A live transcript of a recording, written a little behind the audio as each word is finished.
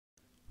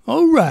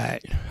All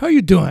right, how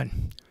you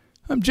doing?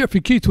 I'm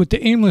Jeffrey Keith with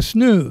the Aimless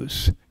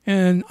News,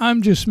 and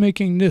I'm just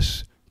making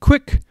this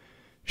quick,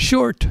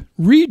 short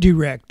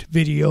redirect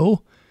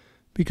video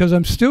because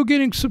I'm still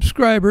getting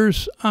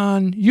subscribers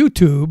on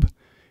YouTube,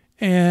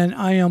 and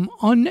I am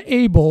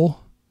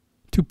unable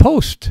to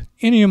post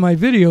any of my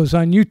videos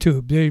on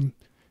YouTube. They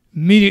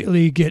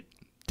immediately get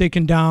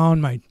taken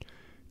down. My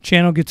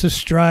channel gets a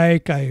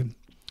strike. I'm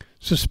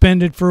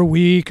suspended for a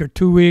week or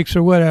 2 weeks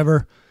or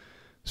whatever.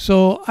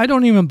 So I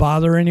don't even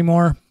bother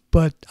anymore,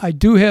 but I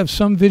do have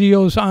some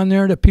videos on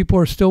there that people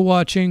are still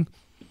watching.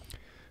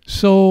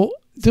 So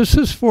this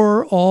is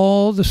for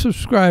all the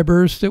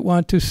subscribers that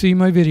want to see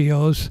my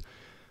videos.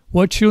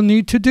 What you'll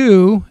need to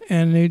do,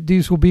 and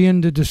these will be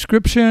in the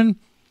description,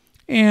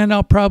 and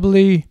I'll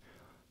probably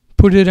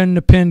put it in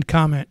the pinned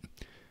comment.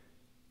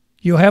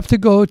 You'll have to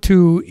go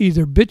to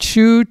either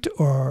BitChute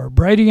or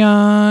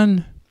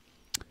Brighteon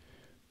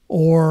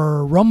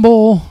or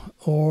Rumble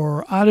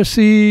or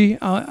Odyssey.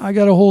 I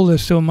got a whole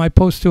list of them. I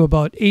post to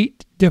about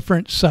 8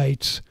 different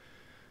sites.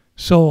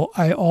 So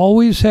I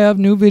always have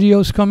new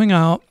videos coming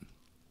out.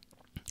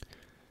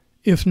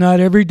 If not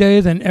every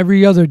day, then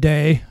every other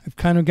day. I've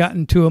kind of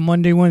gotten to a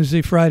Monday,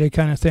 Wednesday, Friday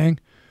kind of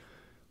thing.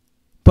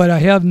 But I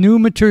have new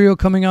material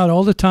coming out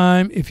all the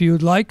time. If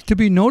you'd like to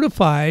be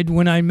notified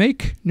when I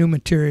make new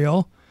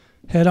material,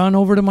 head on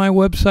over to my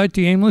website,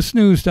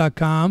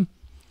 theaimlessnews.com.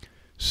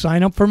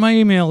 Sign up for my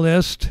email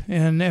list,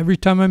 and every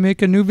time I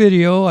make a new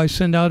video, I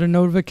send out a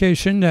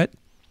notification that,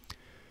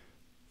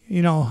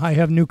 I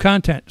have new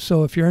content.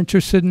 So if you're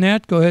interested in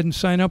that, go ahead and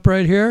sign up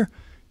right here,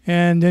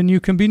 and then you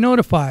can be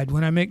notified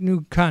when I make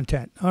new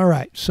content. All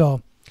right,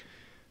 so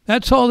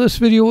that's all this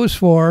video was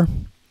for.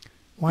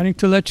 Wanting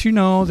to let you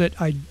know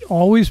that I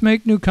always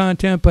make new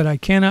content, but I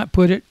cannot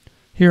put it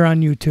here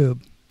on YouTube.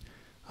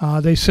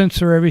 They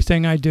censor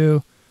everything I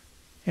do,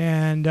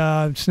 and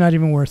it's not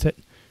even worth it.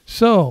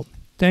 So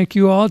thank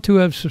you all to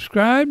have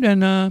subscribed,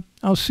 and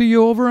I'll see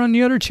you over on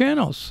the other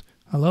channels.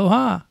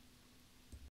 Aloha.